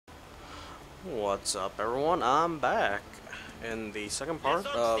What's up, everyone? I'm back in the second part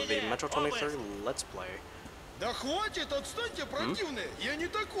of the Metro 23 Let's Play. Да хватит, отстаньте, противные, я не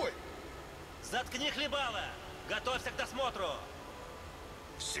такой. Заткни хлебало! Готовься к досмотру!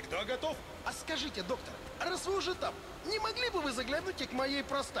 Всегда готов. А скажите, доктор, а раз вы уже там, не могли бы вы заглянуть к моей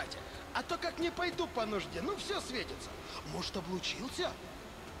простате? А то как не пойду по нужде, ну все светится. Может, облучился?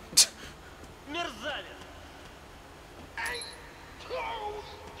 Мерзавец! Ай!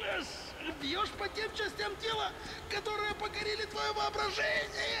 Бьешь по тем частям тела, которые покорили твое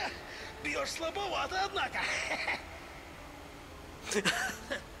воображение. Бьешь слабовато, однако.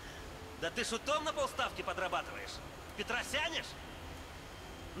 Да ты шутом на полставки подрабатываешь? Петросянешь?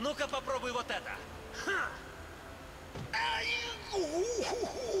 Ну-ка попробуй вот это. Ха! Ай,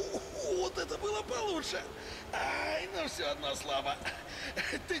 вот это было получше. Ай, ну все одно слабо.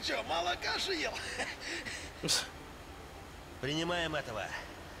 Ты что, мало каши ел? Принимаем этого.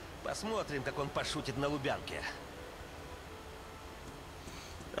 Посмотрим, как он пошутит на Лубянке.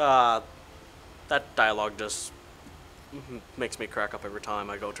 That dialogue just makes me crack up every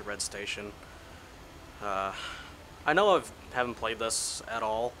time I go to Red Station. I know I haven't played this at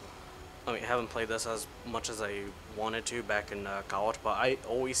all. I mean, haven't played this as much as I wanted to back in college, but I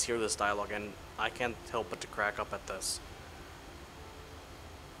always hear this dialogue and I can't help but to crack up at this.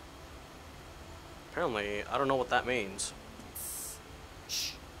 Apparently, I don't know what that means.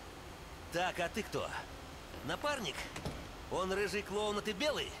 Так, а ты кто? Напарник? Он рыжий клоун, а ты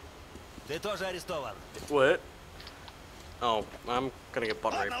белый? Ты тоже арестован. What? Oh, I'm gonna get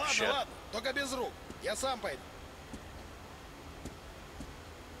butt raped. Ладно, Shit. ладно, только без рук. Я сам пойду.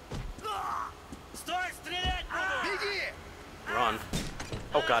 Стой, стрелять буду! Беги! Run.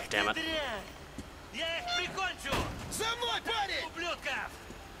 Oh, god damn it. Я их прикончу! За мной, парень! Ублюдков!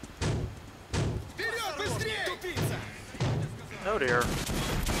 Вперед, быстрее! Oh dear.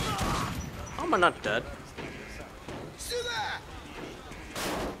 How am I not dead? Сюда!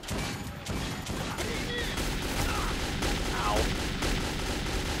 Ow.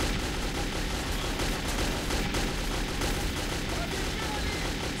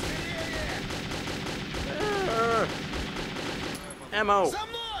 Ammo. За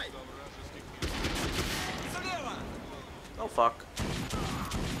мной! Oh fuck.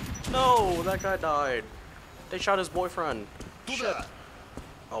 No, that guy died. They shot his boyfriend. Shit.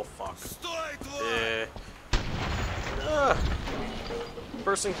 Oh fuck. Стой, тварь!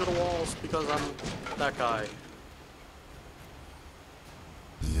 Bursting through the walls because I'm that guy.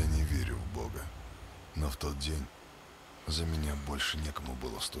 Я не верю в Бога, но в тот день за меня больше некому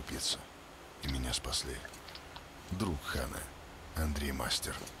было вступиться, и меня спасли. Друг Хана, Андрей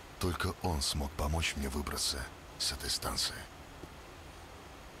Мастер, только он смог помочь мне выбраться с этой станции.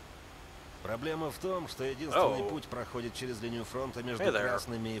 Проблема в том, что единственный путь проходит через линию фронта между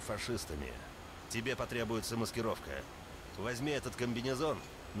красными и фашистами. Тебе потребуется маскировка. Возьми этот комбинезон,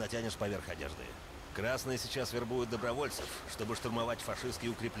 натянешь поверх одежды. Красные сейчас вербуют добровольцев, чтобы штурмовать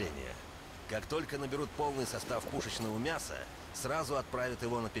фашистские укрепления. Как только наберут полный состав пушечного мяса, сразу отправят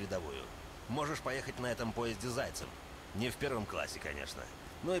его на передовую. Можешь поехать на этом поезде зайцем. Не в первом классе, конечно.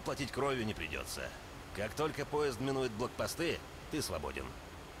 Но и платить кровью не придется. Как только поезд минует блокпосты, ты свободен.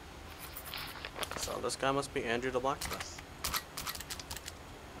 So this guy must be Andrew the Blacksmith.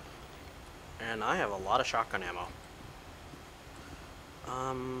 And I have a lot of shotgun ammo.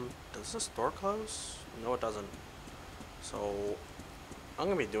 Does the store close? No, it doesn't. So I'm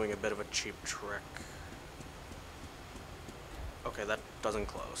gonna be doing a bit of a cheap trick. Okay, that doesn't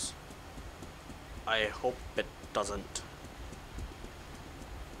close. I hope it doesn't.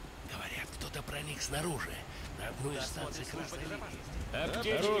 Говорят, кто-то проник снаружи, на одну из станций красной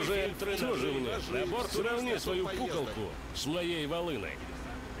линии. Оружие тоже мне. На борт сравни свою пуколку с моей волыной.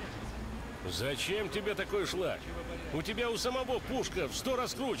 Зачем тебе такой шлак? У тебя у самого пушка в 100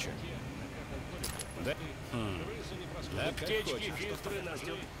 раз круче. Да? Аптечки, фильтры,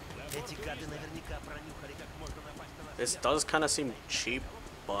 настой. Эти гады наверняка пронюхали, как можно напасть на нас. This does kind of seem cheap,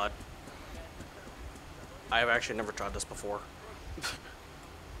 but I've actually never tried this before.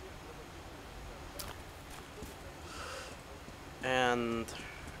 And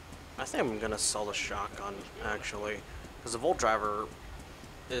I think I'm gonna sell the shotgun actually, because the Volt Driver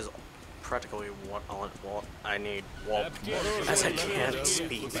is practically what I need. Well, as I can't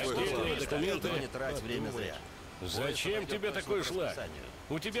speak. Не трать время зря. Зачем тебе такой шлак?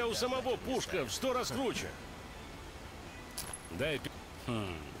 У тебя у самого пушка в 100 раз круче. Дай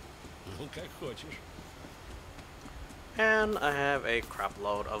Ну, как хочешь. And I have a crap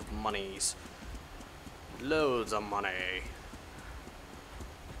load of monies. Loads of money.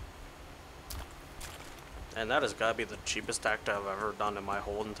 And that has got to be the cheapest act I've ever done in my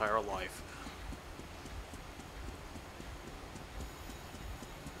whole entire life.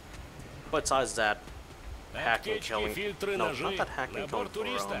 besides that, hacking, killing. No, not that hacking, killing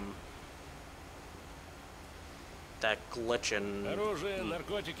for, that glitch in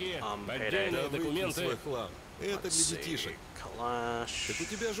Payday. Let's see, Kalash. Так у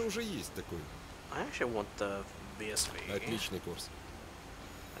тебя же уже есть такой. I actually want the VSV. Отличный курс.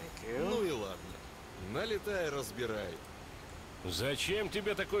 Thank you. Ну и ладно. Налетай, разбирай. Зачем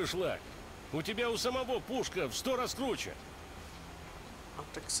тебе такой шлак? У тебя у самого пушка в 100 раз круче.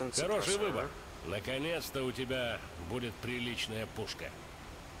 Хороший выбор. Наконец-то у тебя будет приличная пушка.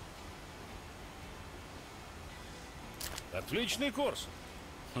 Отличный курс.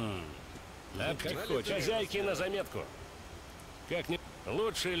 А как хочешь. Хозяйки на заметку. Как не...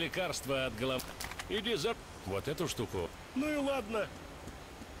 Лучшее лекарство от головы. Иди за... Вот эту штуку. Ну и ладно.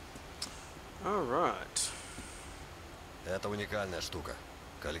 Alright. Это уникальная штука.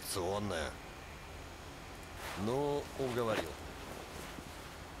 Коллекционная. Ну, уговорил.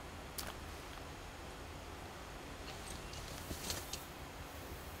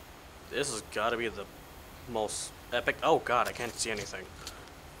 This has got to be the most epic. Oh god, I can't see anything.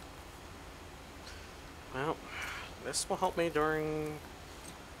 Well, this will help me during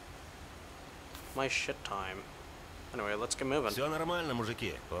my shit time. Anyway, let's get moving. Все нормально,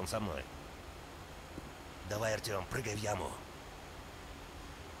 мужики. Он со мной. Давай, Артем, прыгай в яму.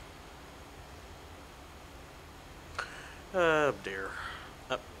 Oh dear.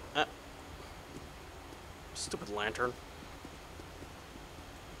 Stupid lantern.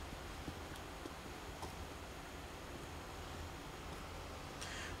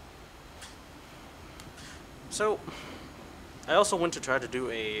 So, I also went to try to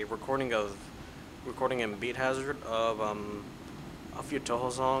do a recording in Beat Hazard of a few Toho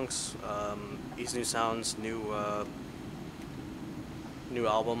songs. These new sounds, new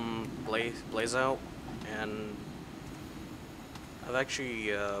album Blaze Out, and I've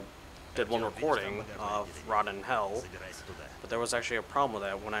actually did one recording of Rotten Hell, but there was actually a problem with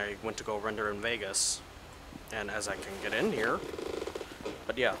that when I went to go render in Vegas, and as I can get in here,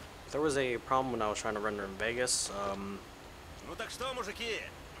 but yeah. There was a problem when I was trying to render in Vegas.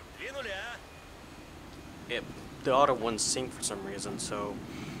 The audio wouldn't sync for some reason, so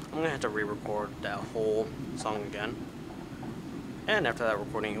I'm gonna have to re-record that whole song again. And after that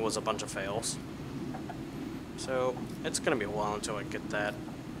recording, it was a bunch of fails. So it's gonna be a while until I get that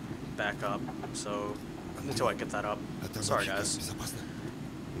back up. So until I get that up, sorry guys.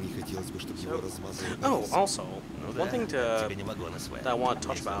 Oh, also, one thing that I want to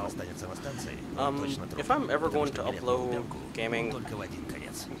touch about, if I'm ever going to upload gaming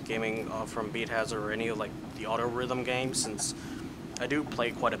from Beat Hazard or any of like the auto rhythm games, since I do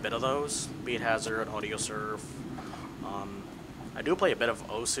play quite a bit of those, Beat Hazard, Audio Surf, I do play a bit of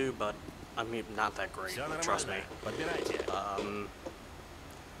Osu, but I mean not that great, trust me.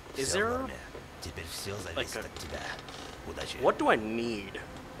 Is there like what do I need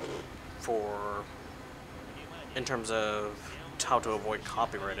for in terms of how to avoid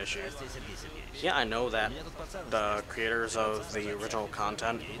copyright issues? Yeah, I know that the creators of the original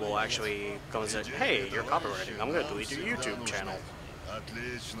content will actually come and say, hey, you're copywriting, I'm going to delete your YouTube channel. But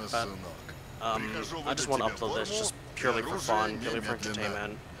I just want to upload this just purely for fun, purely for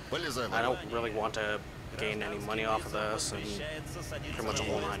entertainment. I don't really want to gain any money off of this and pretty much a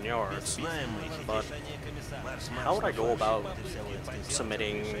whole 9 yards. But how would I go about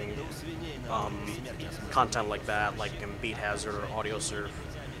submitting content like that, like in Beat Hazard or Audio Surf?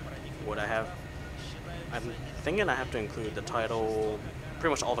 Would I have? I'm thinking I have to include the title,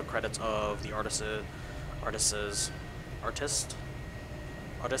 pretty much all the credits of the artists,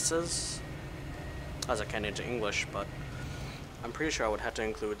 as I can into English, but I'm pretty sure I would have to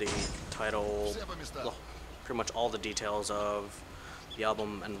include the title, well, pretty much all the details of the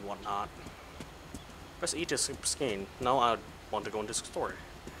album and whatnot. Press E to skip screen. Now I want to go into Dxtory.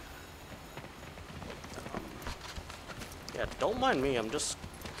 Yeah, don't mind me, I'm just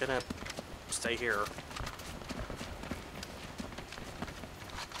gonna stay here.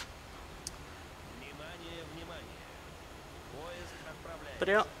 But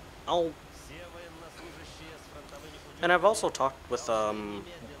yeah, and I've also talked with one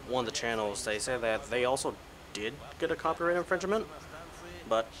of the channels. They say that they also did get a copyright infringement,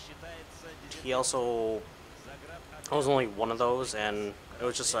 but he also was only one of those, and it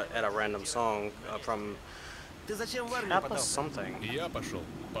was just at a random song from Kappa something. Я пошел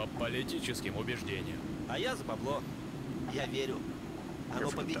по политическим убеждениям. А я за бабло. Я верю.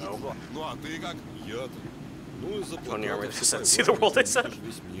 Оно победит зло. Ну а ты как? Я-то. Ну и заплатил. See the world, they said.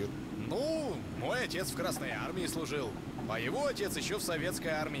 Ну, мой отец в Красной армии служил, а его отец еще в Советской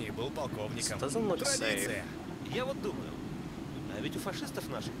армии был полковником. Традиция. Я вот думаю, а ведь у фашистов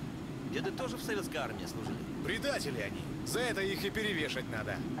наших Деды тоже в советской армии служили? Предатели они. За это их и перевешать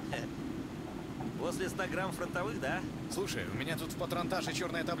надо. После 100 грамм фронтовых, да? Слушай, у меня тут в патронтаже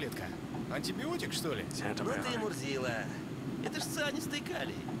черная таблетка. Антибиотик, что ли? Ну ты и Мурзила. Это ж цианистый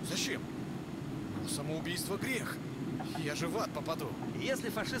калий. Зачем? Ну, самоубийство грех. Я же в ад попаду. Если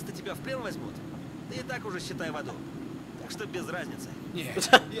фашисты тебя в плен возьмут, ты и так уже считай в аду. Так что без разницы. Нет,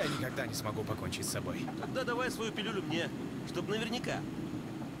 я никогда не смогу покончить с собой. Тогда давай свою пилюлю мне, чтобы наверняка.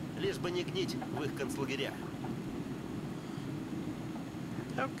 Лишь бы не гнить в их концлагерях.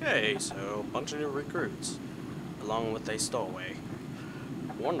 Okay, so a bunch of new recruits, along with a stowaway.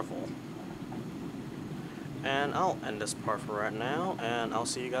 Wonderful. And I'll end this part for right now, and I'll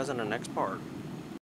see you guys in the next part.